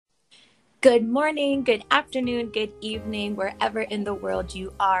Good morning, good afternoon, good evening, wherever in the world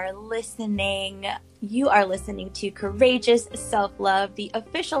you are listening. You are listening to Courageous Self-Love, the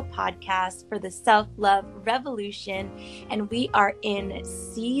official podcast for the Self-Love Revolution. And we are in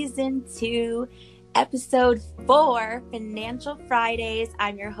season 2, episode 4, Financial Fridays.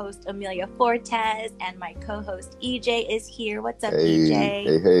 I'm your host, Amelia Fortes, and my co-host, EJ, is here. What's up,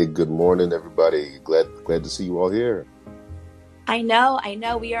 EJ? Hey, good morning, everybody. Glad to see you all here. I know.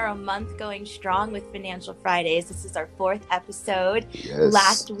 We are a month going strong with Financial Fridays. This is our 4th episode. Yes.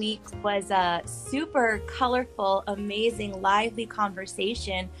 Last week was a super colorful, amazing, lively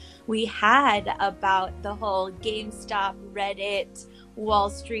conversation we had about the whole GameStop, Reddit, Wall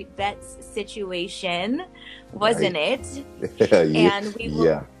Street bets situation, wasn't it? And we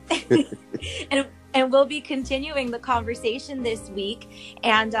will, and we'll be continuing the conversation this week.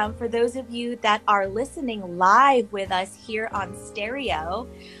 And for those of you that are listening live with us here on stereo,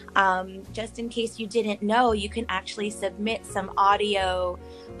 just in case you didn't know, you can actually submit some audio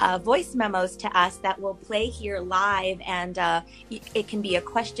voice memos to us that will play here live. And it can be a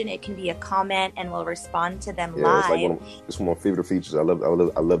question, it can be a comment, and we'll respond to them live. It's one of my favorite features. I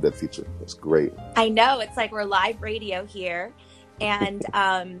love that feature. It's great. I know. It's like we're live radio here. And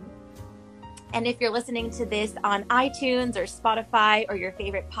and if you're listening to this on iTunes or Spotify or your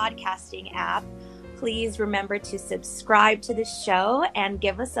favorite podcasting app, please remember to subscribe to the show and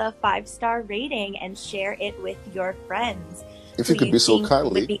give us a 5-star rating and share it with your friends. If you could be so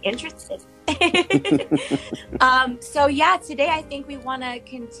kindly. Would be interested. So yeah, today I think we want to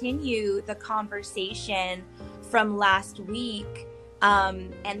continue the conversation from last week,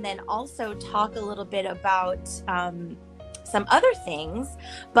 and then also talk a little bit about some other things.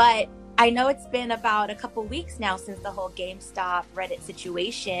 But I know it's been about a couple weeks now since the whole GameStop Reddit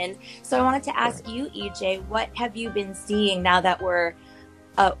situation. So I wanted to ask you, EJ, what have you been seeing now that we're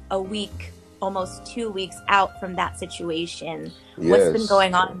a week, almost 2 weeks out from that situation? Yes. What's been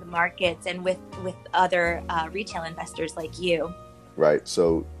going on in the markets and with other retail investors like you? Right.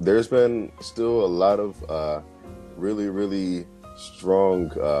 So there's been still a lot of really, really strong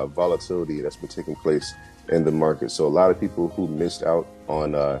volatility that's been taking place in the market. So a lot of people who missed out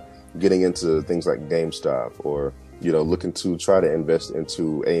on getting into things like GameStop, or looking to try to invest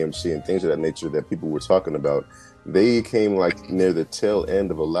into AMC and things of that nature that people were talking about, they came like near the tail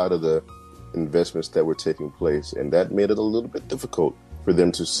end of a lot of the investments that were taking place, and that made it a little bit difficult for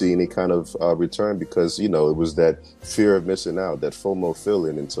them to see any kind of return, because it was that fear of missing out, that FOMO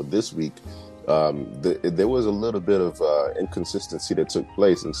feeling. And so this week there was a little bit of inconsistency that took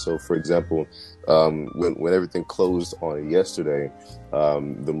place. And so, for example, when everything closed on yesterday,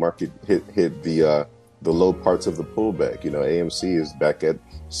 the market hit the low parts of the pullback. AMC is back at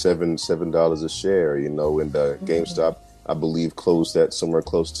 $7 a share. And GameStop, I believe, closed at somewhere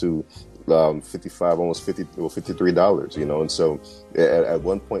close to 55, almost 50 or $53. And so at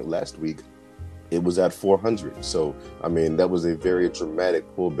one point last week, it was at 400. So, I mean, that was a very dramatic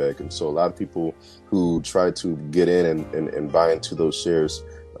pullback. And so a lot of people who tried to get in and buy into those shares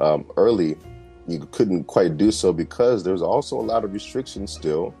early, you couldn't quite do so, because there's also a lot of restrictions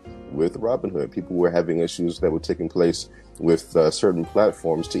still with Robinhood. People were having issues that were taking place with certain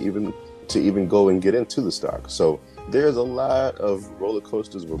platforms to even go and get into the stock. So there's a lot of roller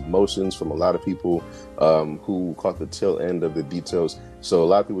coasters of emotions from a lot of people who caught the tail end of the details. So a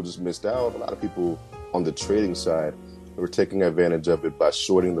lot of people just missed out. A lot of people on the trading side were taking advantage of it by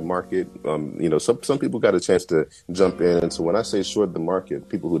shorting the market. Some people got a chance to jump in. And so when I say short the market,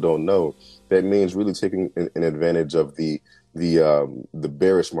 people who don't know, that means really taking an advantage of the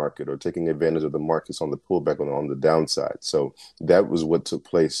bearish market, or taking advantage of the markets on the pullback on the downside. So that was what took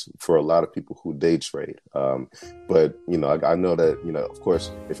place for a lot of people who day trade. But I know that of course,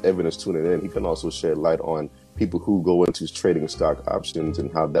 if Evan is tuning in, he can also shed light on people who go into trading stock options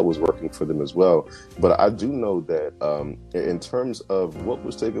and how that was working for them as well. But I do know that in terms of what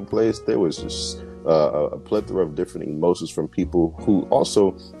was taking place, there was just a plethora of different emotions from people who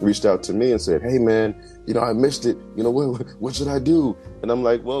also reached out to me and said, "Hey man, I missed it. What should I do?" And I'm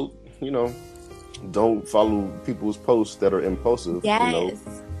like, well, don't follow people's posts that are impulsive. Yes.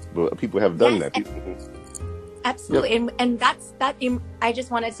 But people have done that. Absolutely. Yep. And that's I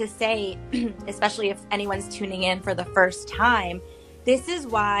just wanted to say, especially if anyone's tuning in for the first time, this is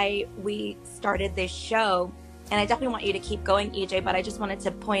why we started this show. And I definitely want you to keep going, EJ, but I just wanted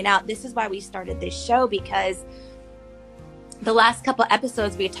to point out, this is why we started this show, because the last couple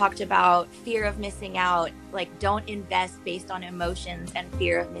episodes we talked about fear of missing out, like don't invest based on emotions and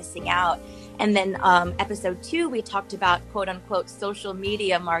fear of missing out. And then episode 2, we talked about quote unquote social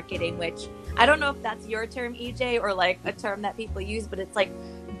media marketing, which I don't know if that's your term, EJ, or like a term that people use, but it's like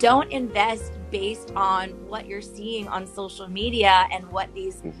don't invest based on what you're seeing on social media and what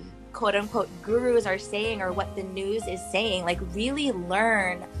these quote unquote gurus are saying or what the news is saying. Like, really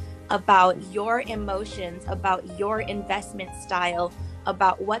learn about your emotions, about your investment style,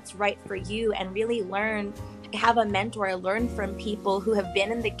 about what's right for you, and really learn, have a mentor, learn from people who have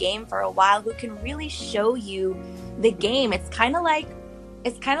been in the game for a while, who can really show you the game. It's kind of like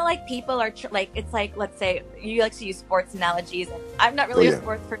people are like, it's like, let's say you like to use sports analogies, and I'm not really a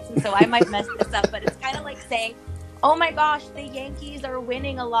sports person, so I might mess this up, but it's kind of like saying, oh my gosh, the Yankees are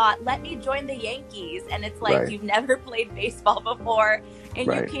winning a lot, let me join the Yankees. And it's like, you've never played baseball before, and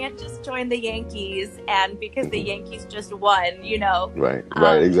you can't just join the Yankees and because the Yankees just won, you know. Right,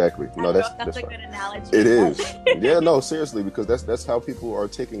 exactly. No, that's a good analogy. It is. Yeah, no, seriously, because that's how people are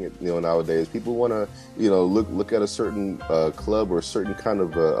taking it, you know, nowadays. People want to, you know, look at a certain club or a certain kind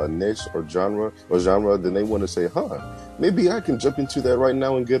of a niche or genre, then they want to say, maybe I can jump into that right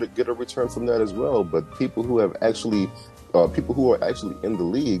now and get a return from that as well. But people who are actually in the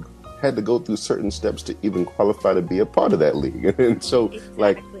league had to go through certain steps to even qualify to be a part of that league. And so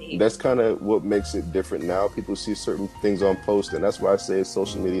like, that's kind of what makes it different now. People see certain things on post, and that's why I say it's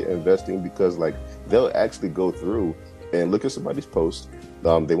social media investing, because like, they'll actually go through and look at somebody's post.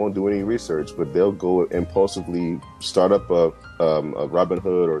 They won't do any research, but they'll go impulsively start up a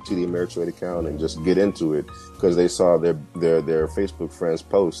Robinhood or TD Ameritrade account and just get into it because they saw their Facebook friends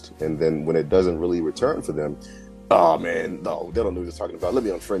post, and then when it doesn't really return for them, oh man, no, they don't know what they're talking about. Let me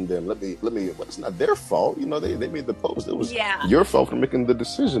unfriend them. Let me. Well, it's not their fault. You know, they made the post. It was your fault for making the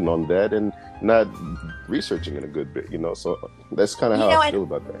decision on that and not researching it a good bit. You know, so that's kind of how I feel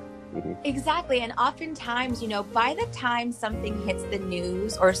about that. Exactly. And oftentimes, you know, by the time something hits the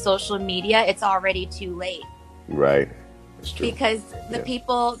news or social media, it's already too late. Right. It's true. Because the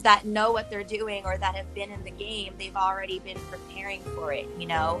people that know what they're doing or that have been in the game, they've already been preparing for it, you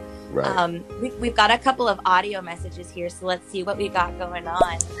know. Right. We've got a couple of audio messages here, so let's see what we got going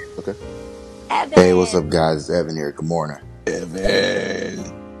on. Okay. Evan. Hey, what's up, guys? It's Evan here. Good morning. Evan.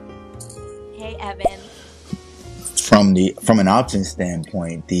 Hey, Evan. From an option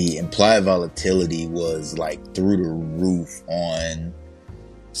standpoint, the implied volatility was like through the roof on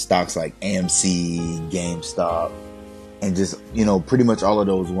stocks like AMC, GameStop, and just, you know, pretty much all of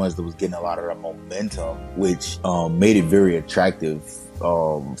those ones that was getting a lot of that momentum, which made it very attractive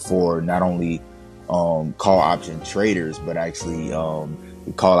for not only call option traders, but actually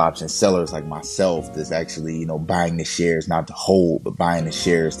call option sellers like myself that's actually, you know, buying the shares, not to hold, but buying the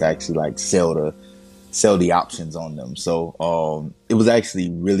shares to actually like sell the options on them. So it was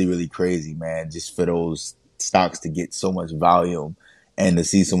actually really, really crazy, man, just for those stocks to get so much volume and to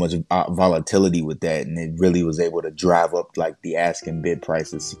see so much volatility with that. And it really was able to drive up like the ask and bid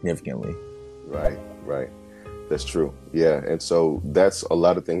prices significantly. Right. That's true. Yeah. And so that's a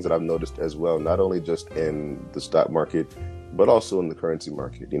lot of things that I've noticed as well, not only just in the stock market, but also in the currency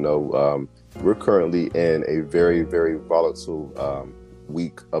market. You know, we're currently in a very, very volatile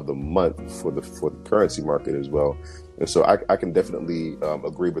week of the month for the currency market as well. And so I can definitely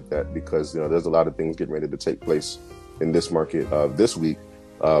agree with that, because, you know, there's a lot of things getting ready to take place in this market this week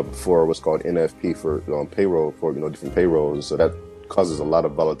for what's called NFP for payroll, for, you know, different payrolls. And so that causes a lot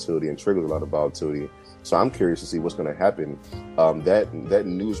of volatility and triggers a lot of volatility. So I'm curious to see what's going to happen. That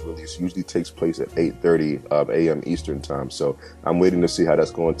news release usually takes place at 8:30 a.m. Eastern time. So I'm waiting to see how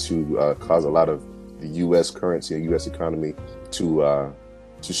that's going to cause a lot of the U.S. currency and U.S. economy to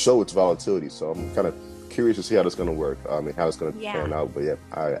show its volatility. So I'm kind of curious to see how that's going to work and how it's going to pan out. But yeah,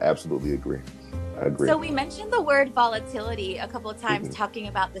 I absolutely agree. I agree. So we mentioned the word volatility a couple of times, talking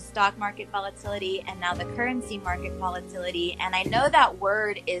about the stock market volatility and now the currency market volatility. And I know that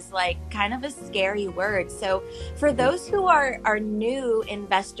word is like kind of a scary word. So for those who are new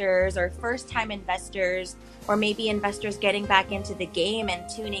investors or first time investors, or maybe investors getting back into the game and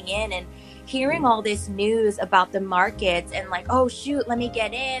tuning in and hearing all this news about the markets and like, oh shoot, let me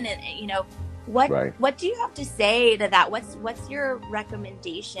get in, and you know, what do you have to say to that? What's your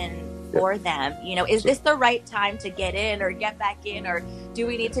recommendation for them? You know, is this the right time to get in or get back in, or do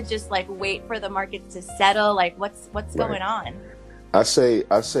we need to just like wait for the market to settle? Like what's going on? I say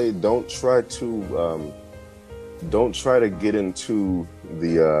don't try to get into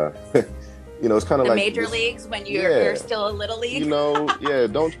the you know, it's kind of like major leagues when you're still a little league. You know,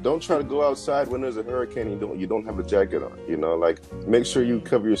 don't try to go outside when there's a hurricane and you don't have a jacket on. You know, like make sure you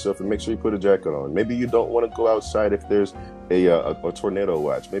cover yourself and make sure you put a jacket on. Maybe you don't want to go outside if there's a tornado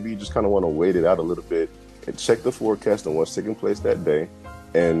watch. Maybe you just kind of want to wait it out a little bit and check the forecast on what's taking place that day.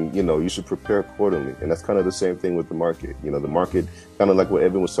 And, you know, you should prepare accordingly. And that's kind of the same thing with the market. You know, the market, kind of like what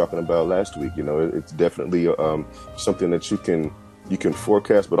Evan was talking about last week, you know, it's definitely something that you can you can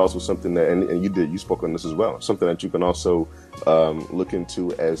forecast, but also something that, and you spoke on this as well, something that you can also look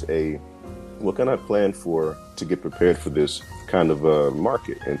into as a, what can I plan for to get prepared for this kind of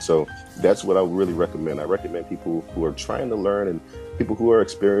market? And so that's what I would really recommend. I recommend people who are trying to learn and people who are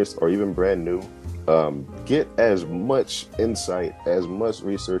experienced or even brand new, get as much insight, as much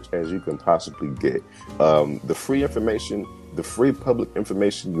research as you can possibly get. The free information, the free public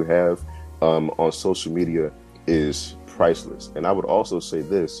information you have on social media is priceless. And I would also say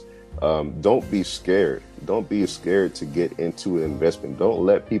this, don't be scared. Don't be scared to get into an investment. Don't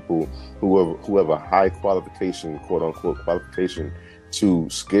let people who have a high qualification, quote unquote qualification, to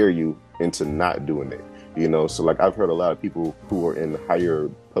scare you into not doing it. You know, so like I've heard a lot of people who are in higher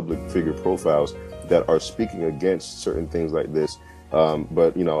public figure profiles that are speaking against certain things like this.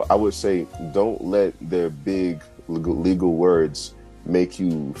 But, you know, I would say don't let their big legal words make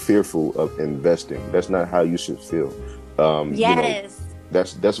you fearful of investing. That's not how you should feel. Yes. You know,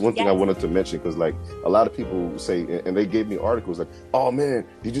 that's one thing I wanted to mention, because like a lot of people say, and they gave me articles like, oh man,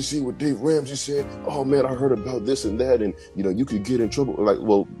 did you see what Dave Ramsey said? Oh man, I heard about this and that, and you know, you could get in trouble. Like,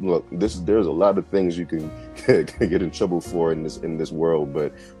 well, look, there's a lot of things you can get in trouble for in this world,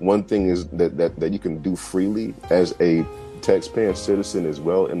 but one thing is that you can do freely as a taxpaying citizen as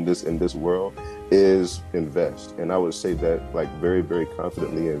well in this world is invest. And I would say that like very, very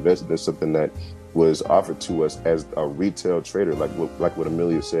confidently, invested in something that was offered to us as a retail trader, like what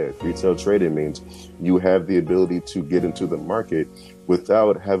Amelia said. Retail trading means you have the ability to get into the market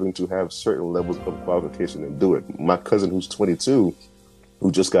without having to have certain levels of qualification and do it. My cousin, who's 22,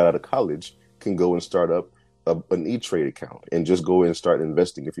 who just got out of college, can go and start up an E-Trade account and just go and start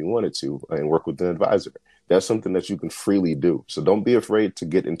investing if you wanted to and work with an advisor. That's something that you can freely do. So don't be afraid to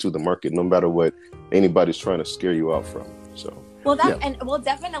get into the market, no matter what anybody's trying to scare you out from. So. Well, and we'll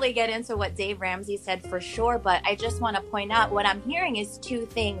definitely get into what Dave Ramsey said for sure, but I just want to point out what I'm hearing is two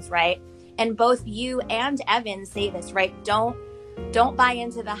things, right? And both you and Evan say this, right? Don't buy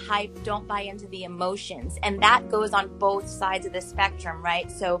into the hype, don't buy into the emotions. And that goes on both sides of the spectrum,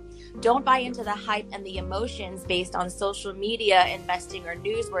 right? So don't buy into the hype and the emotions based on social media investing or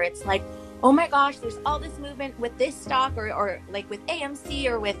news where it's like, oh my gosh, there's all this movement with this stock or like with AMC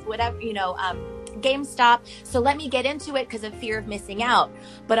or with whatever, you know, GameStop. So let me get into it because of fear of missing out.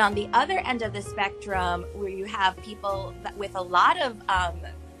 But on the other end of the spectrum, where you have people with a lot of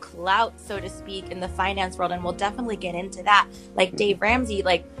clout, so to speak, in the finance world, and we'll definitely get into that, like Dave Ramsey,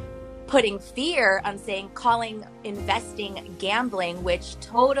 like putting fear on saying, calling investing gambling, which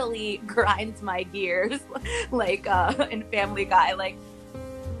totally grinds my gears, like in Family Guy, like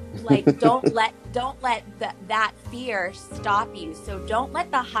don't let that fear stop you. So don't let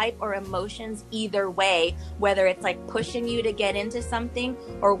the hype or emotions either way, whether it's like pushing you to get into something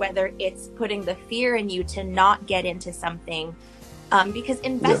or whether it's putting the fear in you to not get into something. Because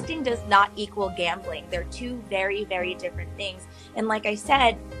investing does not equal gambling. They're two very, very different things. And like I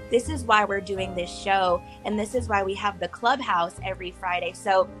said, this is why we're doing this show, and this is why we have the Clubhouse every Friday.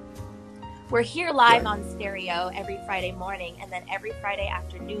 So we're here live on stereo every Friday morning, and then every Friday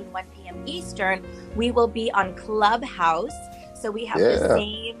afternoon, 1 p.m. Eastern, we will be on Clubhouse. So we have the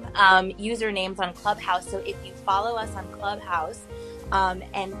same usernames on Clubhouse. So if you follow us on Clubhouse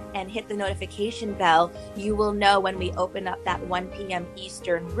and hit the notification bell, you will know when we open up that 1 p.m.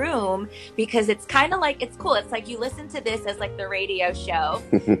 Eastern room, because it's kind of like, it's cool. It's like you listen to this as like the radio show,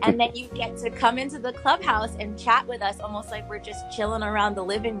 and then you get to come into the Clubhouse and chat with us almost like we're just chilling around the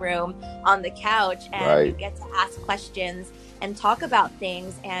living room on the couch, and you get to ask questions and talk about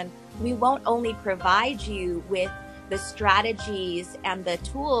things. And we won't only provide you with the strategies and the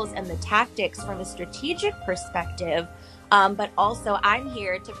tools and the tactics from a strategic perspective, but also I'm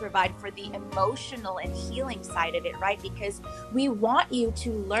here to provide for the emotional and healing side of it, right? Because we want you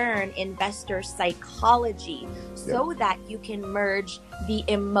to learn investor psychology so that you can merge the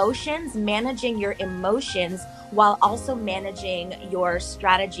emotions, managing your emotions, while also managing your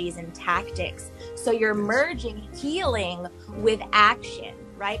strategies and tactics. So you're merging healing with action,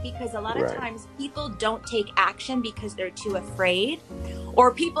 right? Because a lot of times people don't take action because they're too afraid,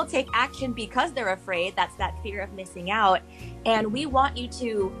 or people take action because they're afraid. That's that fear of missing out. And we want you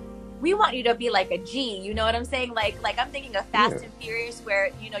to be like a G, you know what I'm saying? Like I'm thinking of Fast and Furious, where,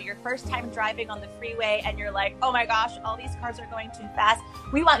 you know, your first time driving on the freeway and you're like, oh my gosh, all these cars are going too fast.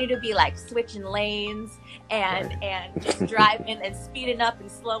 We want you to be like switching lanes and just driving and speeding up and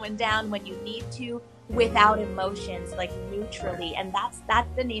slowing down when you need to, without emotions, like neutrally. And that's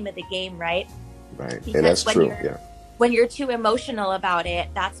the name of the game, right? Because and that's true. when you're too emotional about it,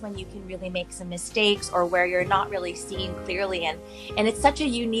 that's when you can really make some mistakes, or where you're not really seeing clearly. And it's such a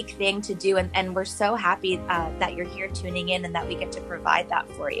unique thing to do. And we're so happy that you're here tuning in and that we get to provide that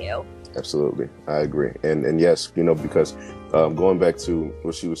for you. Absolutely. I agree. And yes, you know, because going back to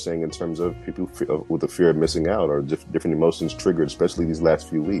what she was saying in terms of people with the fear of missing out, or different emotions triggered, especially these last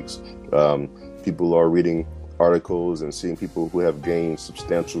few weeks, people are reading articles and seeing people who have gained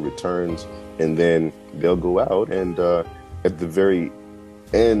substantial returns, and then they'll go out and at the very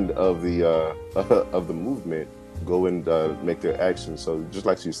end of the of the movement, go and make their action. So just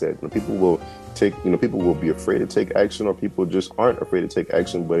like you said, you know, people will be afraid to take action, or people just aren't afraid to take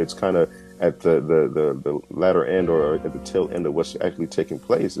action, but it's kind of at the latter end, or at the tail end of what's actually taking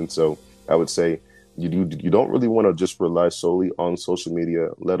place. And so I would say you don't really want to just rely solely on social media,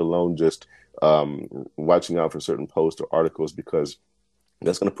 let alone just watching out for certain posts or articles, because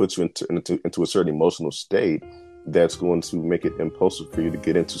that's going to put you into a certain emotional state that's going to make it impulsive for you to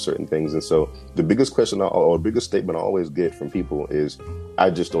get into certain things. And so the biggest question or biggest statement I always get from people is, I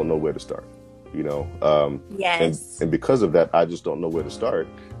just don't know where to start, you know? Yes. And because of that, I just don't know where to start.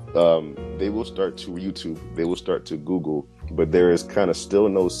 They will start to YouTube, they will start to Google, but there is kind of still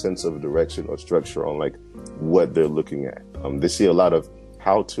no sense of direction or structure on like what they're looking at. They see a lot of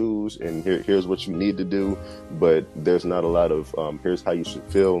how-tos and here's what you need to do, but there's not a lot of here's how you should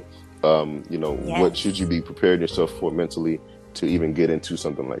feel. You know, Yes. what should you be preparing yourself for mentally to even get into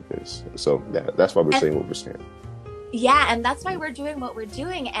something like this? So that's why we're saying what we're saying. Yeah, and that's why we're doing what we're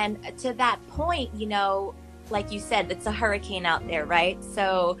doing. And to that point, you know, like you said, it's a hurricane out there, right?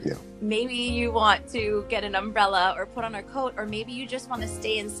 So Yeah. maybe you want to get an umbrella or put on a coat, or maybe you just want to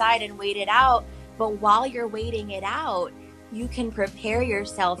stay inside and wait it out. But while you're waiting it out, you can prepare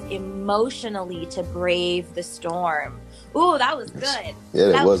yourself emotionally to brave the storm. Ooh, that was good.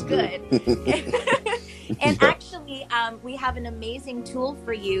 Yeah, that it was good. And Yeah. actually, we have an amazing tool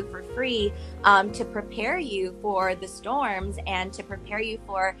for you for free to prepare you for the storms and to prepare you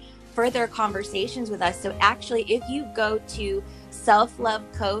for further conversations with us. So actually, if you go to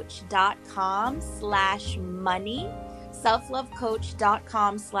selflovecoach.com/money,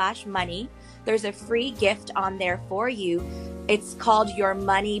 selflovecoach.com/money, there's a free gift on there for you. It's called Your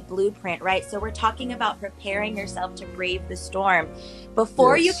Money Blueprint, right? So we're talking about preparing yourself to brave the storm.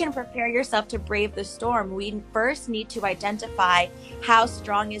 Before you Yes. can prepare yourself to brave the storm, we first need to identify how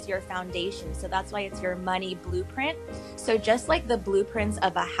strong is your foundation. So that's why it's Your Money Blueprint. So just like the blueprints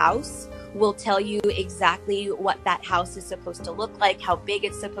of a house will tell you exactly what that house is supposed to look like, how big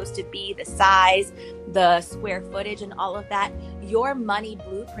it's supposed to be, the size, the square footage, and all of that, your money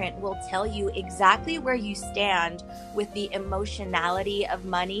blueprint will tell you exactly where you stand with the emotionality of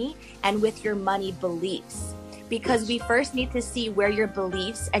money and with your money beliefs. Because we first need to see where your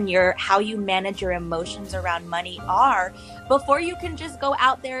beliefs and how you manage your emotions around money are before you can just go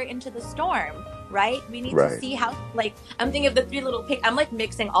out there into the storm, right? We need to Right. see how, like, I'm thinking of the three little pigs. I'm like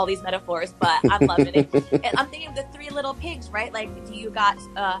mixing all these metaphors, but I'm loving it. And I'm thinking of the three little pigs, right? Like, do you got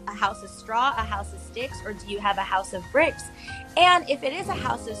a house of straw, a house of sticks, or do you have a house of bricks? And if it is a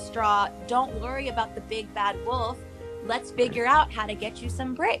house of straw, don't worry about the big bad wolf. Let's figure out how to get you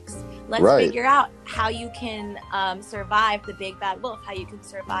some bricks. Let's Right. figure out how you can survive the big bad wolf, how you can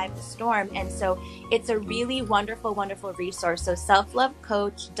survive the storm. And so it's a really wonderful, wonderful resource. So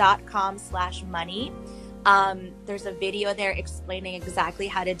selflovecoach.com/money. There's a video there explaining exactly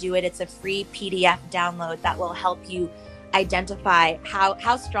how to do it. It's a free PDF download that will help you identify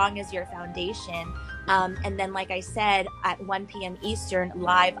how strong is your foundation. And then, like I said, at 1 p.m. Eastern,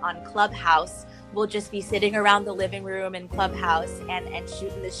 live on Clubhouse, we'll just be sitting around the living room in Clubhouse and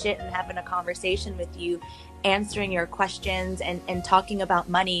shooting the shit and having a conversation with you, answering your questions and talking about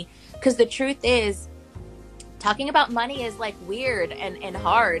money. Because the truth is, talking about money is like weird and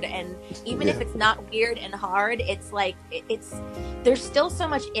hard. And even if it's not weird and hard, it's like, there's still so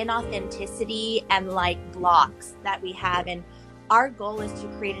much inauthenticity and like blocks that we have. And our goal is to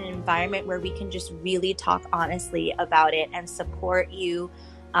create an environment where we can just really talk honestly about it and support you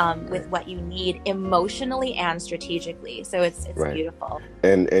with what you need emotionally and strategically. So it's Right. beautiful.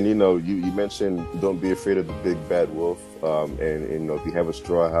 And you know, you mentioned don't be afraid of the big bad wolf. And you know, if you have a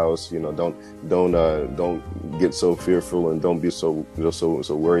straw house, you know, don't get so fearful and don't be so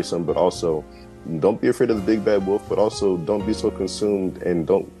worrisome. But also, don't be afraid of the big bad wolf. But also, don't be so consumed and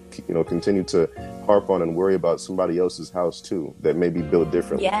don't continue to harp on and worry about somebody else's house too that may be built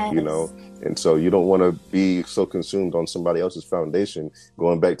differently. Yes. And so you don't want to be so consumed on somebody else's foundation.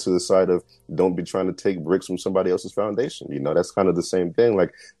 Going back to the side of don't be trying to take bricks from somebody else's foundation. That's kind of the same thing.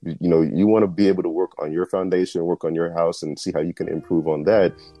 Like, you want to be able to work on your foundation, work on your house, and see how you can improve on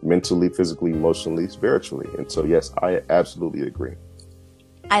that mentally, physically, emotionally, spiritually. And so, yes, I absolutely agree.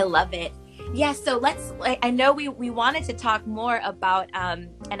 I love it. Yeah, so I know we wanted to talk more about,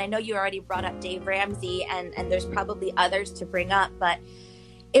 and I know you already brought up Dave Ramsey, and there's probably others to bring up, but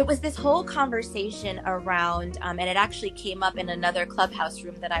it was this whole conversation around, and it actually came up in another Clubhouse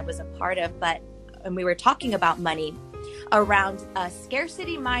room that I was a part of, and we were talking about money, around a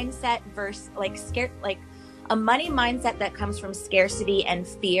scarcity mindset versus a money mindset that comes from scarcity and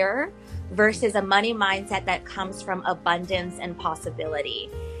fear versus a money mindset that comes from abundance and possibility.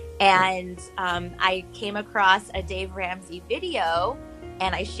 And I came across a Dave Ramsey video,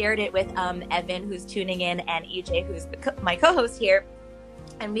 and I shared it with Evan, who's tuning in, and EJ, who's my co-host here.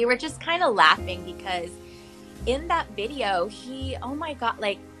 And we were just kind of laughing because in that video, oh my God,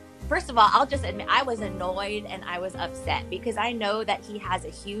 first of all, I'll just admit I was annoyed and I was upset because I know that he has a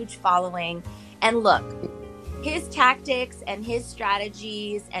huge following. And look, his tactics and his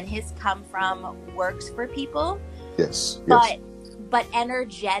strategies and his come from works for people. Yes. But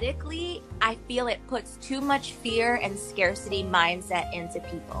energetically, I feel it puts too much fear and scarcity mindset into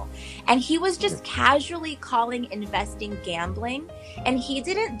people. And he was just casually calling investing gambling. And he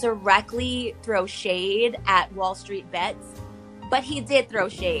didn't directly throw shade at Wall Street Bets, but he did throw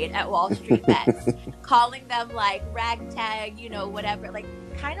shade at Wall Street Bets, calling them like ragtag, whatever,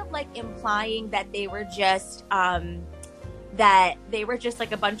 kind of implying that they were just like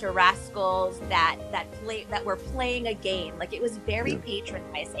a bunch of rascals that were playing a game. It was very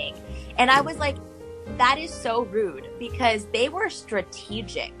patronizing. And I was like, that is so rude, because they were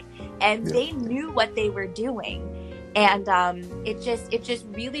strategic and they knew what they were doing. And it just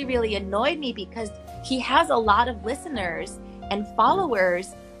really, really annoyed me because he has a lot of listeners and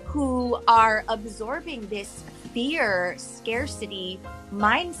followers who are absorbing this fear, scarcity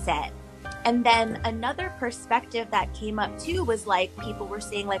mindset. And then another perspective that came up too was people were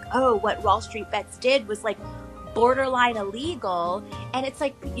saying oh, what Wall Street Bets did was borderline illegal. And it's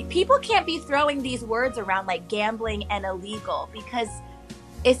people can't be throwing these words around like gambling and illegal, because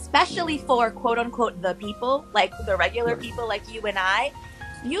especially for quote unquote the people, like the regular people like you and I,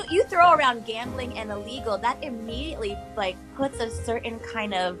 you throw around gambling and illegal, that immediately puts a certain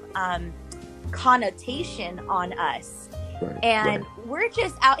kind of connotation on us. And we're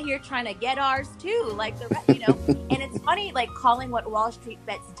just out here trying to get ours too, and it's funny, calling what Wall Street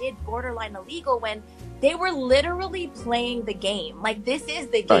Bets did borderline illegal when they were literally playing the game. This is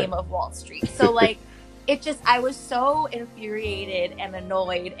the game of Wall Street. So I was so infuriated and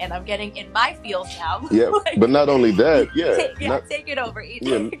annoyed, and I'm getting in my feels now. Yeah, but not only that, take it over,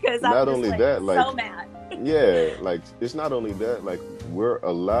 EJ, because I'm not just only that, so mad. It's not only that, we're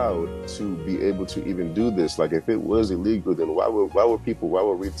allowed to be able to even do this. If it was illegal, then why were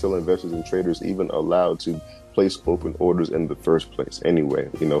retail investors and traders even allowed to place open orders in the first place anyway?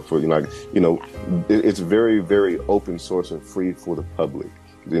 It's very, very open source and free for the public.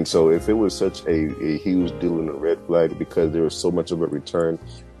 And so if it was such a huge deal in a red flag because there was so much of a return,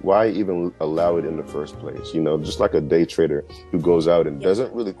 why even allow it in the first place? Just like a day trader who goes out and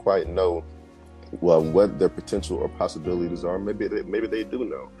doesn't really quite know what their potential or possibilities are. Maybe they do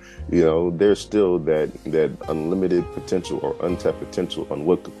know. There's still that unlimited potential or untapped potential on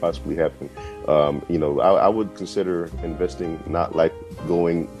what could possibly happen. I would consider investing not like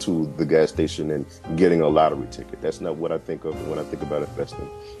going to the gas station and getting a lottery ticket. That's not what I think of when I think about investing.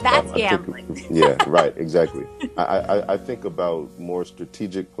 That's gambling. Yeah, right, exactly. I think about more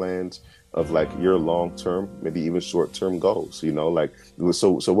strategic plans of your long-term, maybe even short-term goals,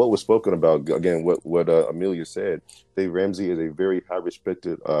 so what was spoken about, again, what Amelia said, Dave Ramsey is a very high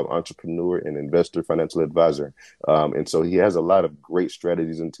respected entrepreneur and investor, financial advisor. And so he has a lot of great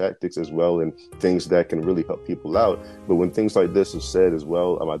strategies and tactics as well, and things that can really help people out. But when things like this are said as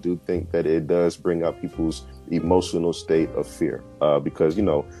well, I do think that it does bring out people's emotional state of fear, because,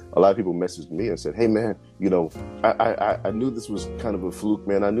 a lot of people messaged me and said, hey man, I knew this was kind of a fluke,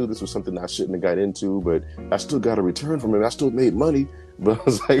 man. I knew this was something I shouldn't have got into, but I still got a return from it. I still made money. But I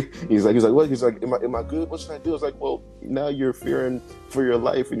was he's like, what? He's like, am I good? What should I do? I was like, well, now you're fearing for your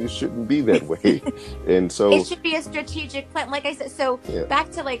life and you shouldn't be that way. And so it should be a strategic plan. Like I said,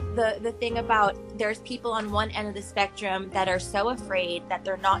 back to the thing about there's people on one end of the spectrum that are so afraid that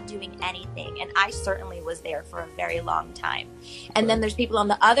they're not doing anything. And I certainly was there for a very long time. And then there's people on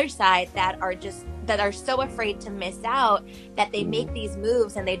the other side that are just that are so afraid to miss out that they make these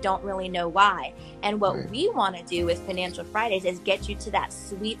moves and they don't really know why. And what we want to do with Financial Fridays is get you to that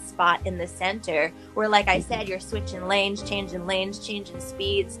sweet spot in the center where, like I said, you're switching lanes, changing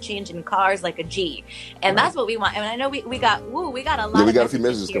speeds, changing cars like a G. And that's what we want. And I know we got a lot we got of a few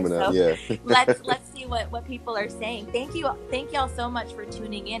messages here, coming out. so Yeah. let's see what people are saying. Thank y'all so much for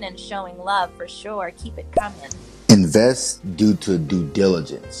tuning in and showing love, for sure. Keep it coming. Invest due to due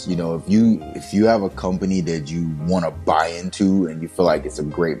diligence. If you have a company that you want to buy into and you feel like it's a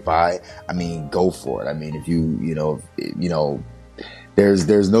great buy, I mean, go for it. I mean, if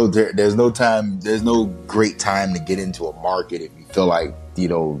there's no great time to get into a market if you feel like,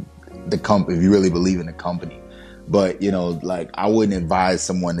 the company, if you really believe in the company. But, I wouldn't advise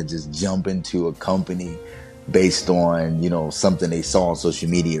someone to just jump into a company based on, something they saw on social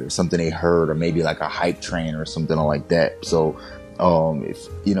media or something they heard, or maybe like a hype train or something like that. So,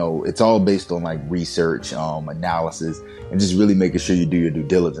 it's all based on like research, analysis, and just really making sure you do your due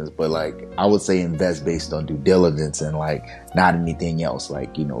diligence. But I would say invest based on due diligence and not anything else.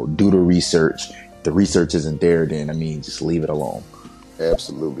 Do the research. If the research isn't there, then just leave it alone.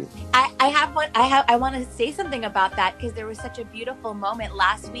 Absolutely. I want to say something about that, because there was such a beautiful moment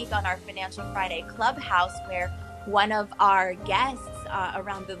last week on our Financial Friday Clubhouse where one of our guests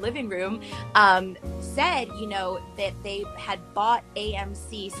around the living room said, that they had bought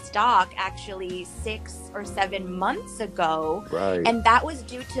AMC stock actually 6 or 7 months ago. Right. And that was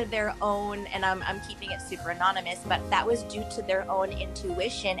due to their own, and I'm keeping it super anonymous, but that was due to their own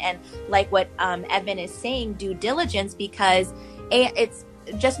intuition and like what Evan is saying, due diligence, because it's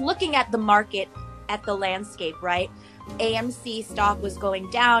just looking at the market, at the landscape, right? AMC stock was going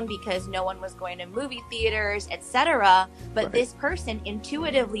down because no one was going to movie theaters, etc. But this person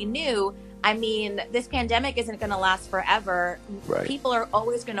intuitively knew, this pandemic isn't going to last forever. Right. People are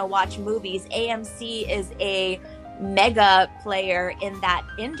always going to watch movies. AMC is a mega player in that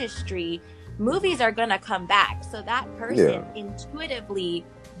industry. Movies are going to come back. So that person intuitively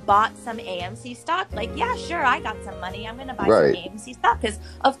bought some AMC stock. Yeah, sure, I got some money, I'm going to buy some AMC stock because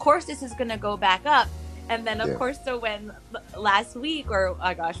of course this is going to go back up. And then of course, so when last week, or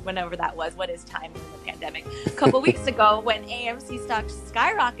oh gosh, whenever that was, what is time in the pandemic? A couple weeks ago, when AMC stock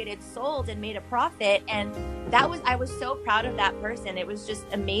skyrocketed, sold and made a profit, and I was so proud of that person. It was just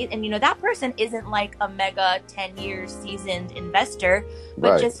amazing. And that person isn't like a mega 10-year seasoned investor,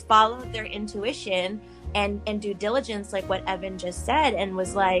 but just followed their intuition and due diligence, like what Evan just said, and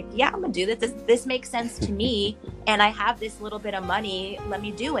was like, yeah, I'm gonna do this. This makes sense to me, and I have this little bit of money. Let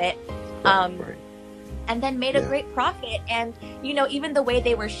me do it. And then made a great profit. And, even the way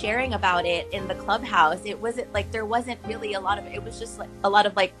they were sharing about it in the Clubhouse, it wasn't there wasn't really a lot of, it was just a lot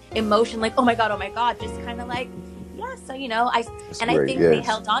of emotion, oh my God, just kind of yeah, so, I think they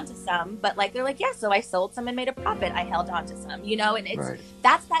held on to some, but they're yeah, so I sold some and made a profit. I held on to some, and it's,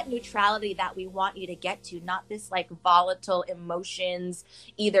 that's that neutrality that we want you to get to, not this volatile emotions,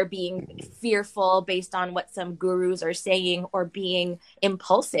 either being fearful based on what some gurus are saying or being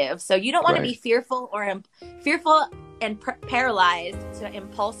impulsive. So you don't want to be fearful and paralyzed to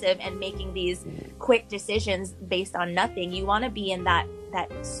impulsive and making these quick decisions based on nothing. You want to be in that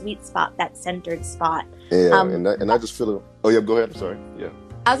sweet spot, that centered spot. Yeah, and I just feel oh yeah, go ahead. I'm sorry. Yeah.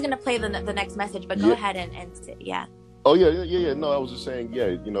 I was gonna play the next message, but go ahead and yeah. Oh yeah. No, I was just saying,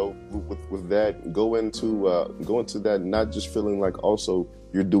 with that, go into that, not just feeling also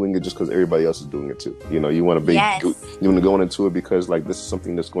you're doing it just because everybody else is doing it too. You want to be, you want to go into it because this is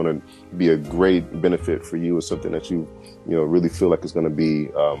something that's going to be a great benefit for you. It's something that you really feel like it's going to be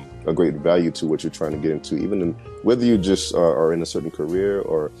a great value to what you're trying to get into, even whether you just are in a certain career,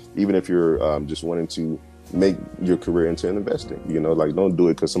 or even if you're just wanting to make your career into investing. Don't do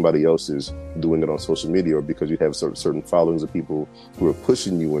it because somebody else is doing it on social media, or because you have certain followings of people who are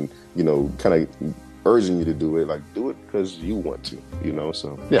pushing you and kind of urging you to do it. Do it because you want to.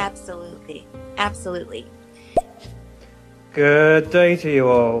 So yeah. Absolutely. Good day to you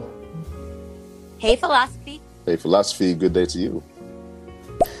all. Hey, Philosophy. Good day to you.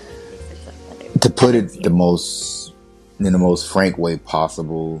 To put it in the most frank way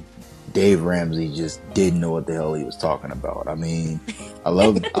possible, Dave Ramsey just didn't know what the hell he was talking about. I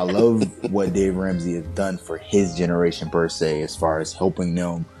love what Dave Ramsey has done for his generation per se, as far as helping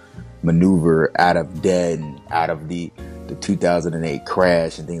them maneuver out of debt and out of the 2008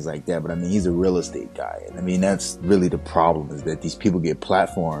 crash and things like that. But he's a real estate guy. And that's really the problem, is that these people get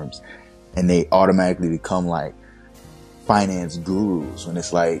platforms and they automatically become finance gurus, when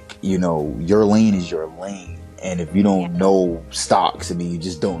it's your lane is your lane. And if you don't know stocks, you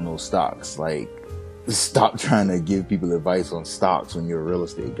just don't know stocks. stop trying to give people advice on stocks when you're a real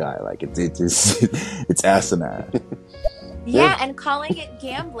estate guy. Like it just it's asinine. Yeah, and calling it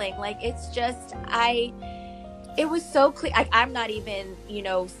gambling, like it's just it was so clear. I'm not even,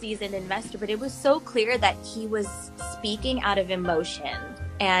 seasoned investor, but it was so clear that he was speaking out of emotion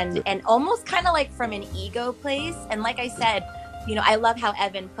and almost kind of like from an ego place. And like I said, I love how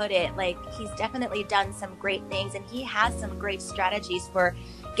Evan put it. Like, he's definitely done some great things, and he has some great strategies for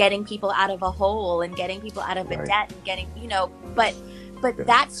getting people out of a hole and getting people out of a debt and getting, but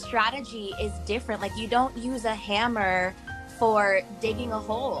that strategy is different. Like, you don't use a hammer for digging a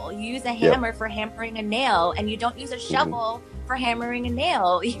hole. You use a hammer for hammering a nail, and you don't use a shovel for hammering a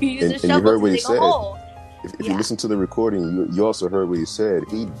nail. You use a shovel to dig a hole. If you listen to the recording, you also heard what he said.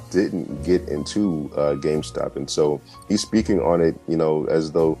 He didn't get into GameStop, and so he's speaking on it,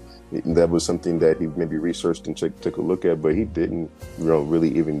 as though that was something that he maybe researched and took a look at, but he didn't,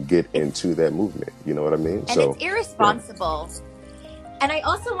 really even get into that movement. You know what I mean? And it's irresponsible. Yeah. And I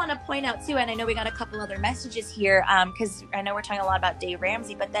also want to point out too, and I know we got a couple other messages here, because I know we're talking a lot about Dave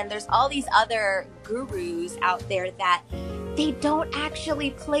Ramsey, but then there's all these other gurus out there that they don't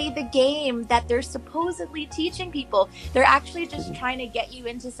actually play the game that they're supposedly teaching people. They're actually just trying to get you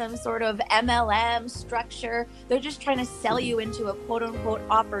into some sort of MLM structure. They're just trying to sell you into a quote unquote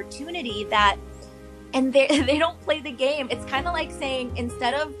opportunity and they don't play the game. It's kind of like saying,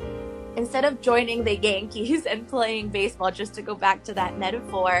 instead of joining the Yankees and playing baseball, just to go back to that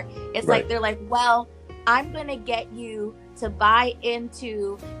metaphor, it's like they're like, well, I'm going to get you to buy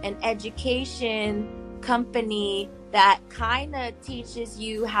into an education company that kind of teaches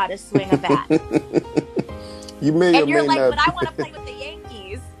you how to swing a bat. You may and or you're may like, not... but I want to play with the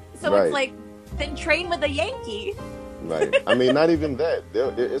Yankees. So it's like, then train with a Yankee. Right. I mean, not even that.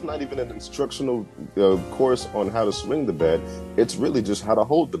 It's not even an instructional course on how to swing the bat. It's really just how to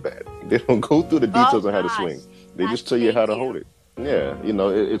hold the bat. They don't go through the details on how to swing. They just tell you how to hold it. Yeah.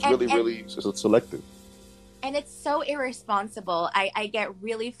 It's really selective. And it's so irresponsible. I get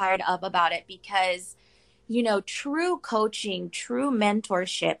really fired up about it because, true coaching, true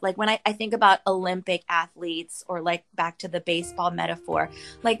mentorship, like when I think about Olympic athletes, or like back to the baseball metaphor,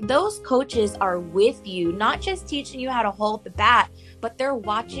 like those coaches are with you, not just teaching you how to hold the bat, but they're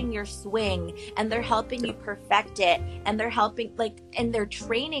watching your swing and they're helping you perfect it, and they're helping and they're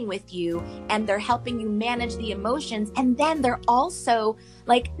training with you, and they're helping you manage the emotions. And then they're also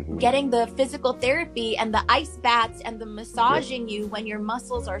getting the physical therapy and the ice baths and the massaging you when your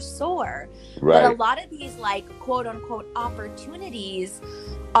muscles are sore. But a lot of these quote unquote opportunities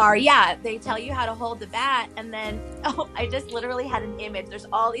are, they tell you how to hold the bat, and then, I just literally had an image. There's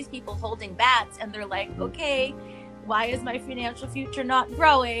all these people holding bats, and they're like, okay, why is my financial future not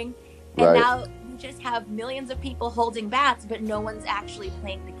growing? And now you just have millions of people holding bats, but no one's actually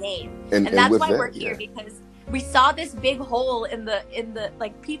playing the game. And that's why we're here, because we saw this big hole in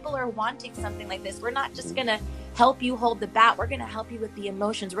the people are wanting something like this. We're not just going to help you hold the bat. We're going to help you with the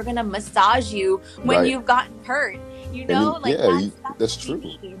emotions. We're going to massage you when you've gotten hurt. That's true.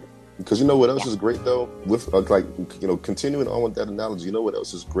 Because you know what else is great though, with continuing on with that analogy, you know what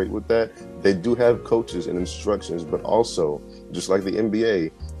else is great with that? They do have coaches and instructions, but also, just like the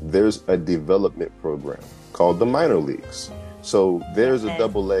NBA, there's a development program called the minor leagues. So there's a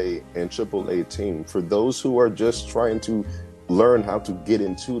AA and AAA team for those who are just trying to learn how to get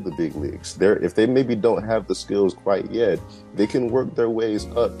into the big leagues. If they maybe don't have the skills quite yet, they can work their ways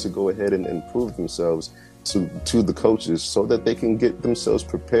up to go ahead and improve themselves to the coaches, so that they can get themselves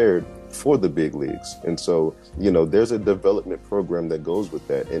prepared for the big leagues. And so, there's a development program that goes with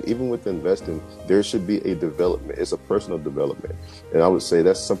that. And even with investing, there should be a development. It's a personal development. And I would say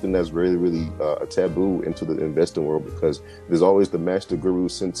that's something that's really, really a taboo into the investing world, because there's always the master guru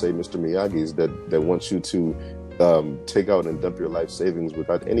sensei, Mr. Miyagi's, that wants you to take out and dump your life savings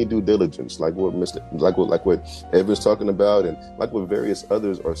without any due diligence, like what Evan's talking about, and like what various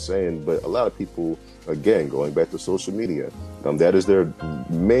others are saying. But a lot of people, again, going back to social media, that is their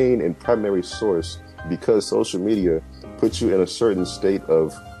main and primary source, because social media puts you in a certain state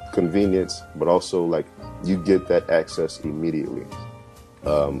of convenience, but also you get that access immediately.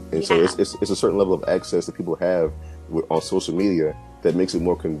 So it's a certain level of access that people have on social media that makes it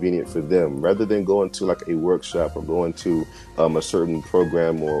more convenient for them, rather than going to a workshop or going to a certain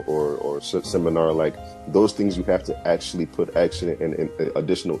program or seminar. Those things you have to actually put action and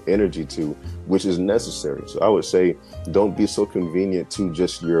additional energy to, which is necessary. So I would say, don't be so convenient to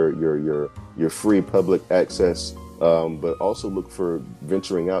just your free public access but also look for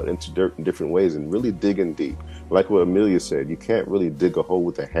venturing out into different ways and really digging deep. Like what Amelia said, you can't really dig a hole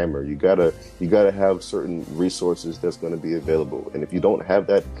with a hammer. You gotta have certain resources that's going to be available. And if you don't have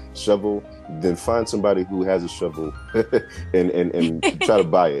that shovel, then find somebody who has a shovel and try to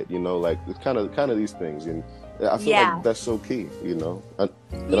buy it. Like it's kind of these things. And I feel like that's so key. You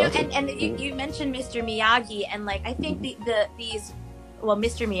mentioned Mr. Miyagi, and like I think Mr.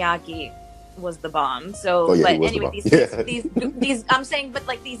 Miyagi was the bomb. So, but anyway, these I'm saying, but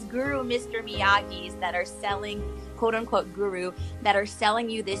like these guru Mr. Miyagis that are selling, quote unquote guru, that are selling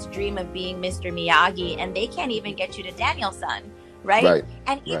you this dream of being Mr. Miyagi, and they can't even get you to Daniel-san, right?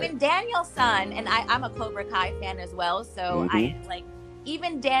 And even Daniel-san, and I'm a Cobra Kai fan as well, so I like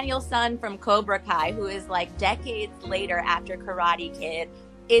even Daniel-san from Cobra Kai, who is like decades later after Karate Kid,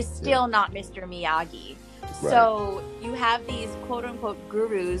 is still not Mr. Miyagi. So you have these quote unquote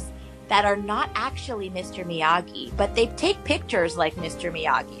gurus that are not actually Mr. Miyagi, but they take pictures like Mr.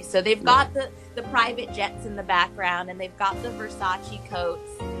 Miyagi. So they've got the private jets in the background, and they've got the Versace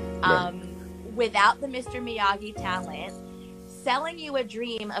coats without the Mr. Miyagi talent, selling you a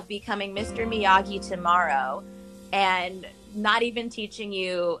dream of becoming Mr. Miyagi tomorrow and not even teaching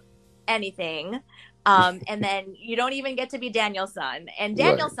you anything. And then you don't even get to be Daniel-san, and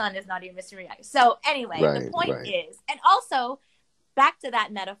Daniel-san is not even Mr. Miyagi. So anyway, the point is, and also back to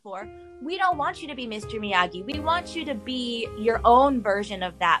that metaphor, we don't want you to be Mr. Miyagi. We want you to be your own version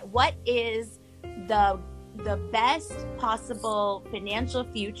of that. What is the best possible financial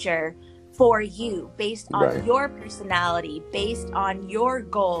future for you based on your personality, based on your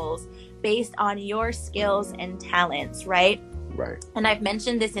goals, based on your skills and talents, right? Right. And I've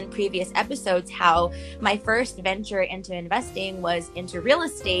mentioned this in previous episodes, how my first venture into investing was into real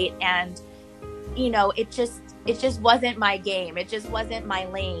estate, and it just wasn't my game. It just wasn't my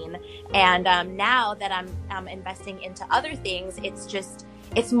lane. And now that I'm investing into other things,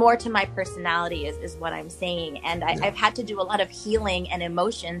 it's more to my personality is what I'm saying. And I've had to do a lot of healing and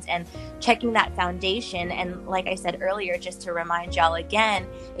emotions and checking that foundation. And like I said earlier, just to remind y'all again,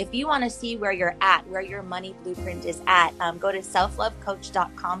 if you want to see where you're at, where your money blueprint is at, go to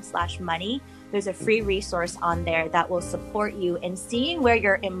selflovecoach.com/money. There's a free resource on there that will support you in seeing where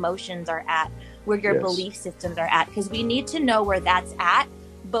your emotions are at, where your belief systems are at, because we need to know where that's at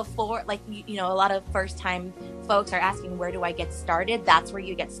before, like, a lot of first time folks are asking, where do I get started? That's where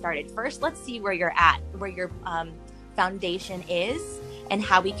you get started. First, let's see where you're at, where your foundation is, and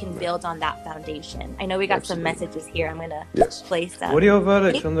how we can build on that foundation. I know we got some messages here. I'm going to place them. What are your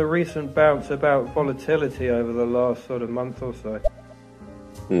verdicts on the recent bouts about volatility over the last sort of month or so?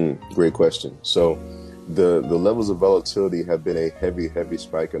 Great question. So the levels of volatility have been a heavy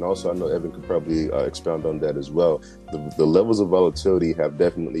spike, and also I know Evan could probably expound on that as well. The levels of volatility have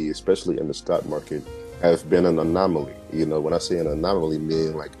definitely, especially in the stock market, have been an anomaly. When I say an anomaly,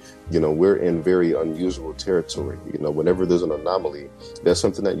 meaning like, we're in very unusual territory. Whenever there's an anomaly, that's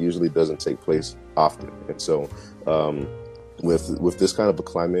something that usually doesn't take place often. And so with this kind of a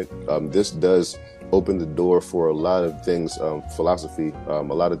climate, this does open the door for a lot of things, philosophy, a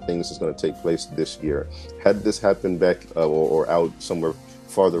lot of things that's going to take place this year. Had this happened back or out somewhere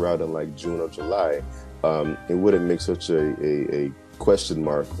farther out in like June or July, it wouldn't make such a question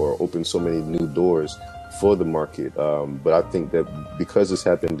mark or open so many new doors for the market. But I think that because this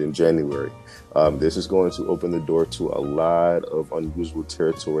happened in January, this is going to open the door to a lot of unusual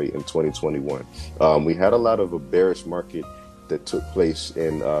territory in 2021. We had a lot of a bearish market that took place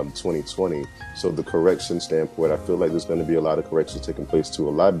in 2020. So the correction standpoint, I feel like there's going to be a lot of corrections taking place to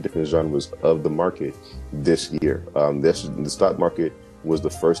a lot of different genres of the market this year. The stock market was the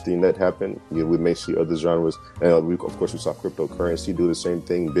first thing that happened. We may see other genres, and of course we saw cryptocurrency do the same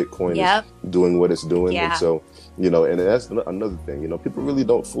thing. Bitcoin is doing what it's doing, and so and that's another thing. People really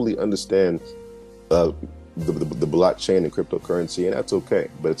don't fully understand the blockchain and cryptocurrency, and that's okay.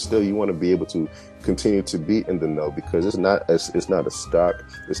 But still, you want to be able to continue to be in the know, because it's not a stock.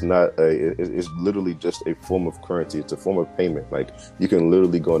 It's literally just a form of currency. It's a form of payment. Like, you can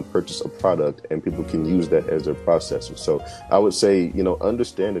literally go and purchase a product, and people can use that as their processor. So I would say,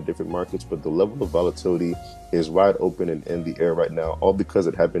 understand the different markets, but the level of volatility is wide open and in the air right now, all because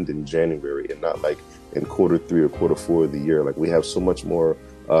it happened in January and not like in quarter 3 or quarter 4 of the year. Like, we have so much more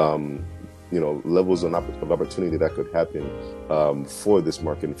levels of opportunity that could happen for this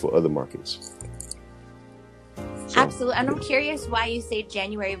market and for other markets. So. absolutely. And I'm curious why you say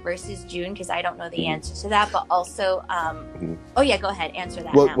January versus June, because I don't know the answer to that. But also, oh yeah, go ahead, answer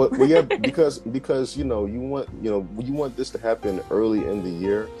that now. Well, yeah, because you want this to happen early in the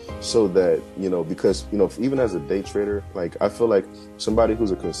year, so that because even as a day trader, like I feel like somebody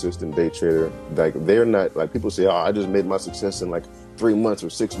who's a consistent day trader, like they're not like people say, oh, I just made my success in like 3 months or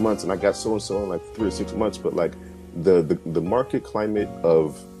 6 months, and I got so and so in like 3 or 6 months, but like the market climate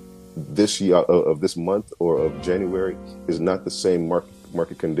of this year, of this month, or of January is not the same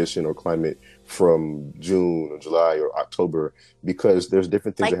market condition or climate from June or July or October, because there's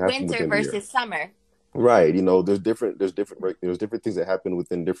different things like that happen winter within the year. versus summer. Right, there's different things that happen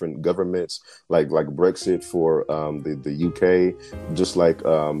within different governments, like Brexit for the UK, just like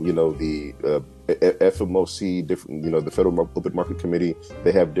the FMOC, different the Federal Open Market Committee.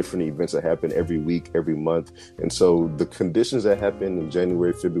 They have different events that happen every week, every month, and so the conditions that happen in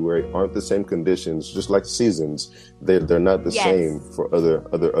January, February aren't the same conditions. Just like seasons, they're not the same for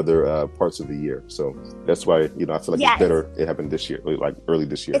other parts of the year. So that's why I feel like it's better it happened this year, like early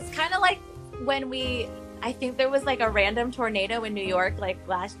this year. It's kind of like when I think there was like a random tornado in New York like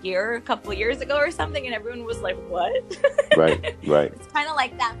last year, a couple of years ago or something, and everyone was like, what? Right. It's kind of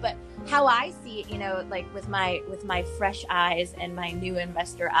like that. But how I see it, like with my fresh eyes and my new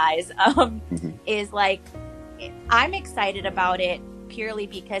investor eyes, is like, I'm excited about it purely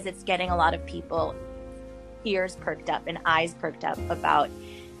because it's getting a lot of people ears perked up and eyes perked up about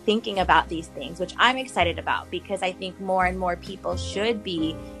thinking about these things, which I'm excited about, because I think more and more people should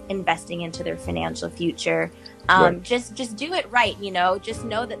be investing into their financial future. Right. Just do it right, just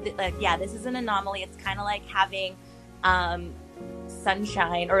know that this is an anomaly. It's kind of like having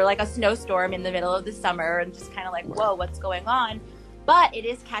sunshine or like a snowstorm in the middle of the summer, and just kind of like, whoa, what's going on? But it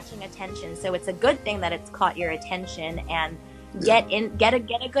is catching attention, so it's a good thing that it's caught your attention. And get a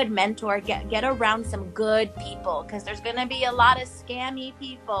good mentor, get around some good people, because there's gonna be a lot of scammy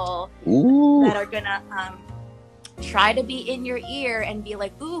people that are gonna try to be in your ear and be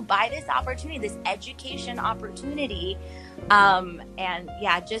like, ooh, buy this opportunity, this education opportunity, and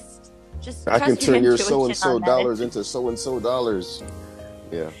just I can turn your so and so dollars into so and so dollars.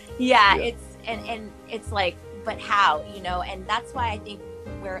 It's and it's like, but how, and that's why I think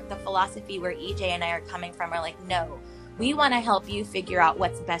where the philosophy where EJ and I are coming from are like, no, we want to help you figure out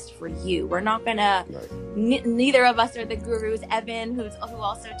what's best for you. We're not gonna. Neither of us are the gurus. Evan, who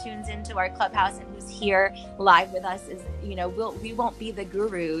also tunes into our clubhouse and who's here live with us, is we won't be the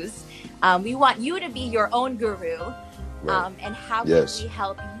gurus. We want you to be your own guru. And how can we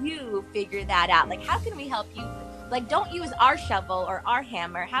help you figure that out? Like, how can we help you? Like, don't use our shovel or our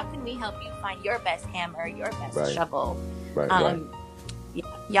hammer. How can we help you find your best hammer, your best shovel?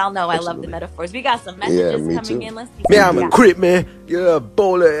 Y'all know I love the metaphors. We got some messages coming in. Let's see. Man, I'm a crip, man. You're a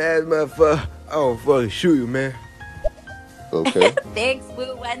bowler ass motherfucker. I don't fucking shoot you, man. Okay. Thanks,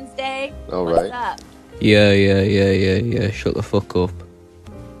 Woo Wednesday. What's up? Yeah. Shut the fuck up.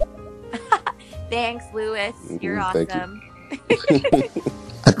 Thanks, Lewis. You're awesome.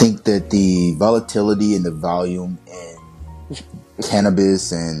 I think that the volatility and the volume in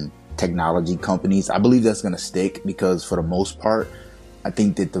cannabis and technology companies, I believe that's going to stick, because for the most part, I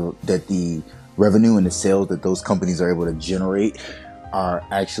think that the revenue and the sales that those companies are able to generate are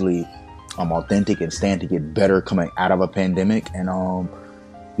actually authentic and stand to get better coming out of a pandemic. And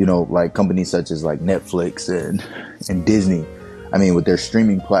like companies such as like Netflix and Disney, I mean, with their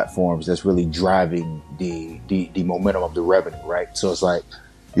streaming platforms, that's really driving the momentum of the revenue, right? So it's like,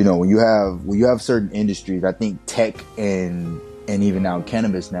 when you have certain industries, I think tech and even now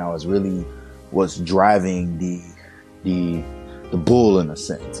cannabis now is really what's driving the bull in a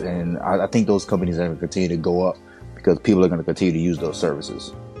sense. And I think those companies are going to continue to go up because people are going to continue to use those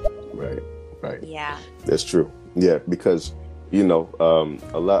services. Right. Yeah. That's true. Yeah, because a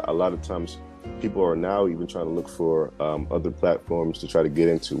lot of times people are now even trying to look for other platforms to try to get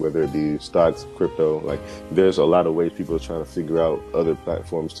into, whether it be stocks, crypto. Like, there's a lot of ways people are trying to figure out other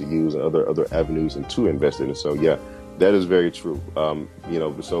platforms to use and other avenues and to invest in. And so, yeah, that is very true.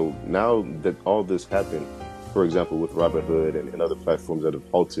 So now that all this happened, for example, with Robinhood and other platforms that have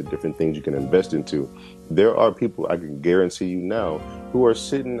halted different things you can invest into, there are people, I can guarantee you now, who are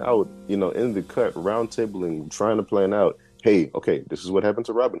sitting out, in the cut, roundtabling, trying to plan out, hey, okay, this is what happened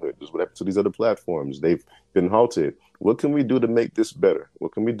to Robinhood. This is what happened to these other platforms. They've been halted. What can we do to make this better?